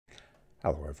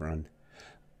Hello everyone.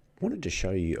 Wanted to show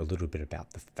you a little bit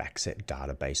about the Factset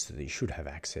database that you should have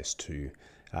access to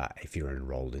if you're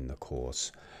enrolled in the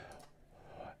course.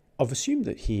 I've assumed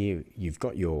that here you've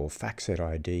got your Factset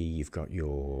ID, you've got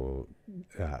your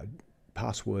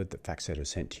password that Factset has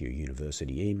sent to your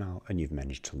university email, and you've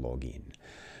managed to log in.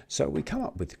 So we come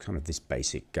up with kind of this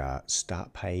basic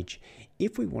start page.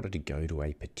 If we wanted to go to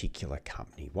a particular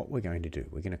company, what we're going to do,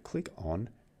 we're going to click on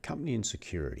Company and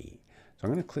Security. So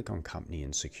I'm going to click on Company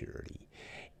and Security.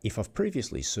 If I've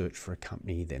previously searched for a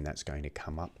company, then that's going to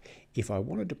come up. If I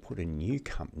wanted to put a new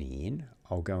company in,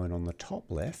 I'll go in on the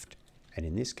top left, and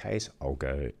in this case, I'll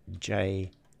go JBH,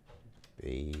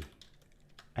 and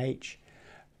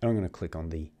I'm going to click on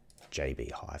the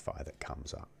JB Hi-Fi that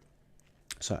comes up.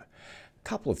 So a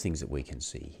couple of things that we can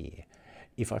see here.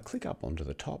 If I click up onto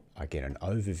the top, I get an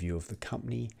overview of the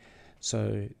company.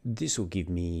 So this will give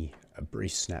me a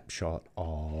brief snapshot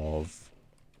of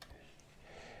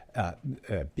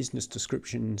business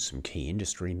description, some key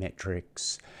industry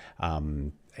metrics,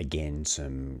 again,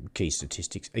 some key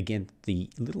statistics. Again, the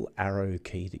little arrow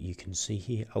key that you can see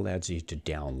here allows you to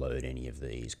download any of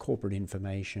these. Corporate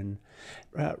information,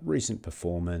 recent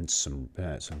performance, some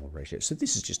more ratios. So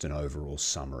this is just an overall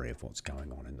summary of what's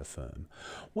going on in the firm.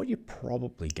 What you're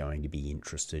probably going to be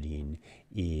interested in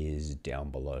is down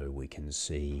below we can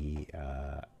see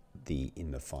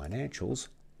in the financials.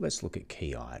 Let's look at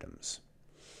key items.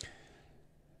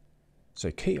 So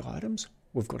key items,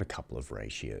 we've got a couple of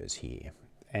ratios here.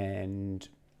 And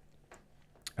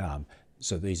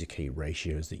so these are key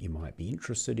ratios that you might be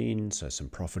interested in. So some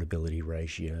profitability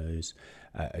ratios,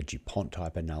 a DuPont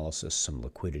type analysis, some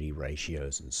liquidity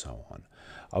ratios, and so on.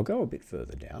 I'll go a bit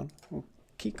further down. We'll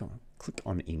click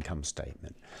on income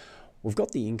statement. We've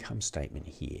got the income statement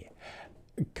here.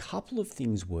 A couple of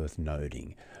things worth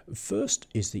noting. First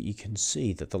is that you can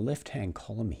see that the left-hand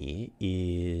column here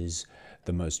is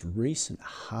the most recent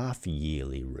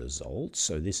half-yearly results.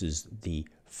 So this is the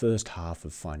first half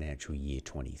of financial year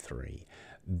 23.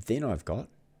 Then I've got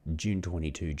June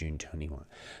 22, June 21.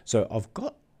 So I've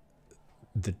got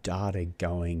the data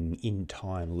going in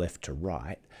time left to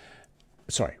right.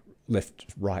 Sorry,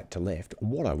 right to left.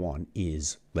 What I want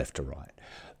is left to right.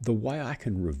 The way I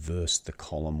can reverse the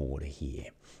column order here,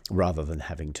 rather than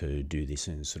having to do this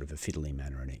in sort of a fiddly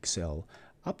manner in Excel,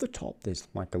 up the top there's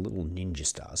like a little ninja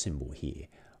star symbol here.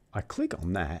 I click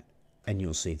on that and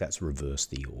you'll see that's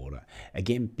reversed the order.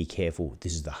 Again, be careful,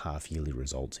 this is the half yearly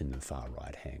results in the far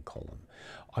right hand column.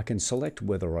 I can select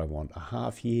whether I want a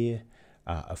half year,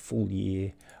 a full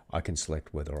year. I can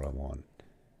select whether I want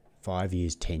 5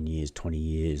 years, 10 years, 20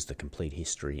 years, the complete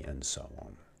history, and so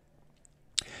on.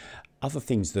 Other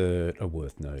things that are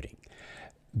worth noting.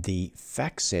 The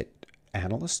Factset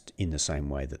analyst, in the same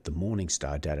way that the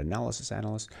Morningstar data analysis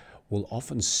analyst, will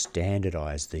often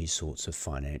standardize these sorts of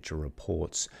financial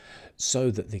reports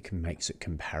so that they can make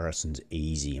comparisons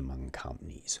easy among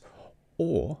companies.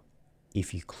 Or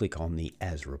if you click on the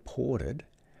as reported,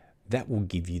 that will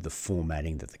give you the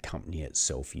formatting that the company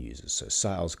itself uses. So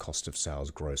sales, cost of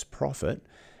sales, gross profit,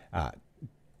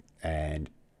 and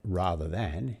rather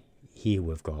than here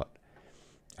we've got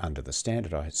under the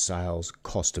standardized sales,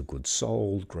 cost of goods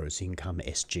sold, gross income,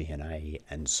 SG&A,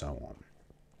 and so on.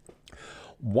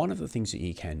 One of the things that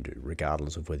you can do,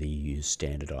 regardless of whether you use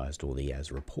standardized or the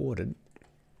as reported,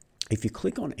 if you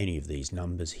click on any of these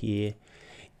numbers here,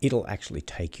 it'll actually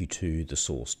take you to the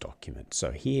source document. So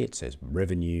here it says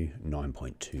revenue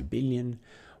 9.2 billion.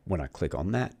 When I click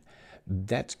on that,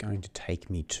 that's going to take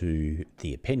me to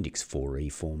the Appendix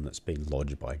 4E form that's been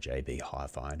lodged by JB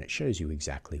Hi-Fi, and it shows you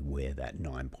exactly where that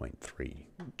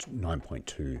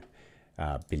 $9.2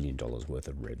 billion worth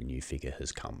of revenue figure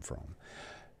has come from.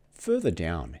 Further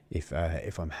down, if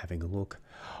I'm having a look,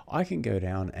 I can go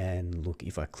down and look.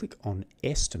 If I click on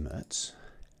estimates,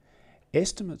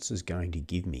 estimates is going to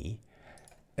give me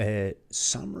a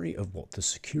summary of what the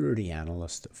security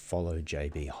analysts that follow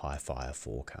JB Hi-Fi are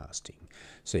forecasting.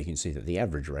 So you can see that the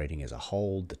average rating is a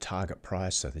hold, the target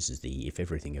price, so this is the if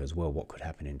everything goes well, what could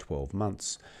happen in 12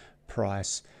 months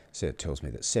price. So it tells me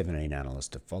that 17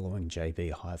 analysts are following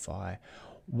JB Hi-Fi.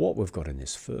 What we've got in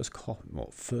this first column,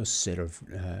 first set of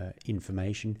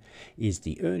information is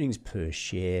the earnings per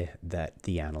share that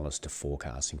the analysts are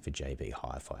forecasting for JB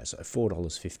Hi-Fi. So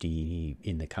 $4.50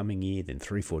 in the coming year, then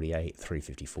 $3.48,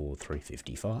 $3.54,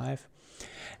 $3.55.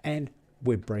 And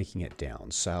we're breaking it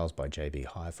down. Sales by JB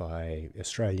Hi-Fi,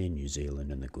 Australia, New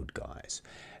Zealand, and the good guys.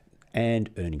 And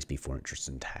earnings before interest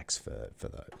and tax for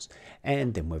those.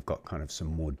 And then we've got kind of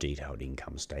some more detailed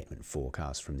income statement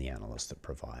forecasts from the analysts that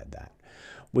provide that.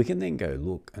 We can then go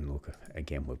look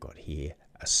again, we've got here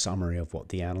a summary of what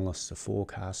the analysts are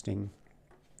forecasting.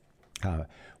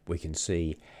 We can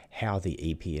see how the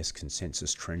EPS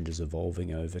consensus trend is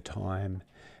evolving over time.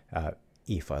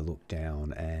 If I look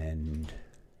down and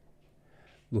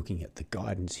looking at the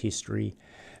guidance history,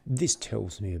 this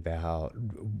tells me about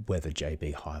whether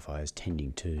JB Hi-Fi is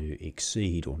tending to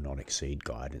exceed or not exceed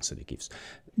guidance that it gives.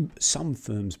 Some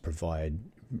firms provide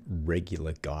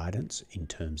regular guidance in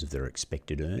terms of their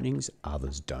expected earnings,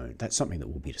 others don't. That's something that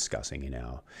we'll be discussing in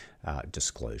our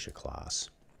disclosure class.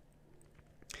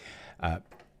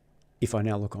 If I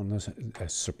now look on the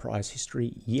surprise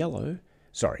history,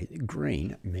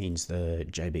 green means the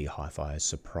JB Hi-Fi is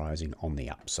surprising on the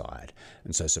upside.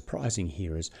 And so surprising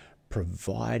here is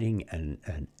providing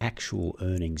an actual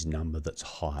earnings number that's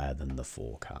higher than the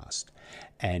forecast.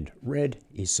 And red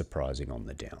is surprising on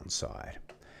the downside.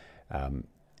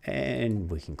 And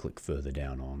we can click further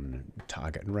down on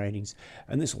target and ratings,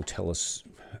 and this will tell us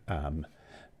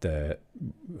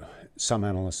some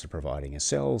analysts are providing a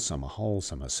sell, some are hold,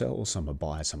 some are sell, some are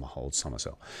buy, some are hold, some are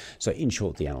sell. So in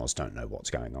short, the analysts don't know what's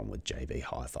going on with JB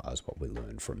Hi-Fi is what we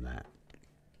learned from that.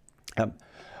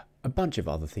 A bunch of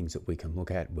other things that we can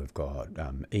look at. We've got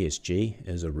ESG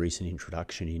as a recent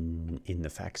introduction in the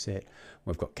Factset.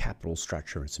 We've got capital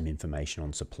structure and some information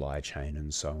on supply chain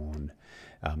and so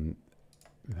on.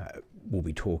 We'll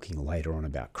be talking later on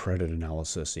about credit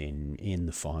analysis in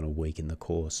the final week in the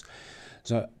course.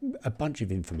 So a bunch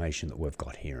of information that we've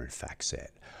got here in Factset.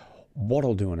 What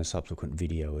I'll do in a subsequent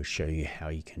video is show you how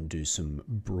you can do some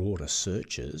broader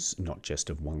searches, not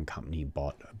just of one company,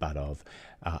 but of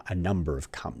a number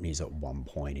of companies at one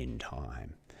point in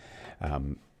time,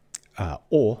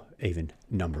 or even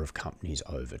number of companies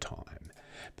over time.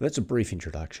 But that's a brief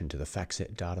introduction to the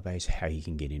Factset database, how you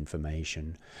can get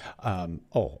information.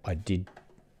 I did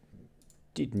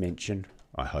mention,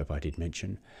 I hope I did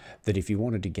mention, that if you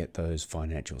wanted to get those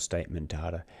financial statement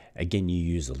data, again, you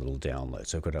use a little download.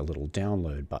 So I've got a little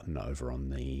download button over on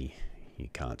the, you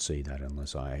can't see that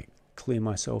unless I clear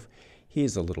myself.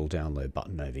 Here's a little download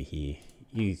button over here.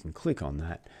 You can click on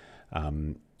that.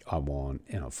 I want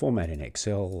format in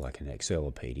Excel, like an Excel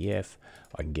or PDF.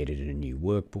 I can get it in a new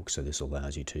workbook, so this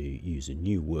allows you to use a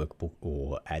new workbook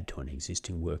or add to an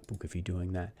existing workbook if you're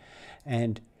doing that.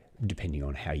 And depending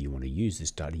on how you want to use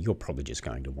this data, you're probably just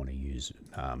going to want to use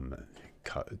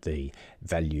the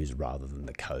values rather than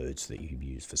the codes that you've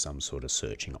used for some sort of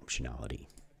searching optionality.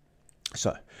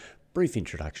 So, brief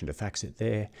introduction to Factset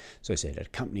there. So I said, an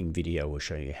accompanying video will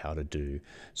show you how to do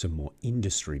some more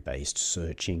industry-based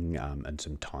searching and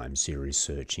some time series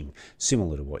searching,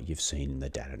 similar to what you've seen in the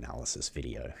data analysis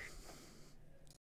video.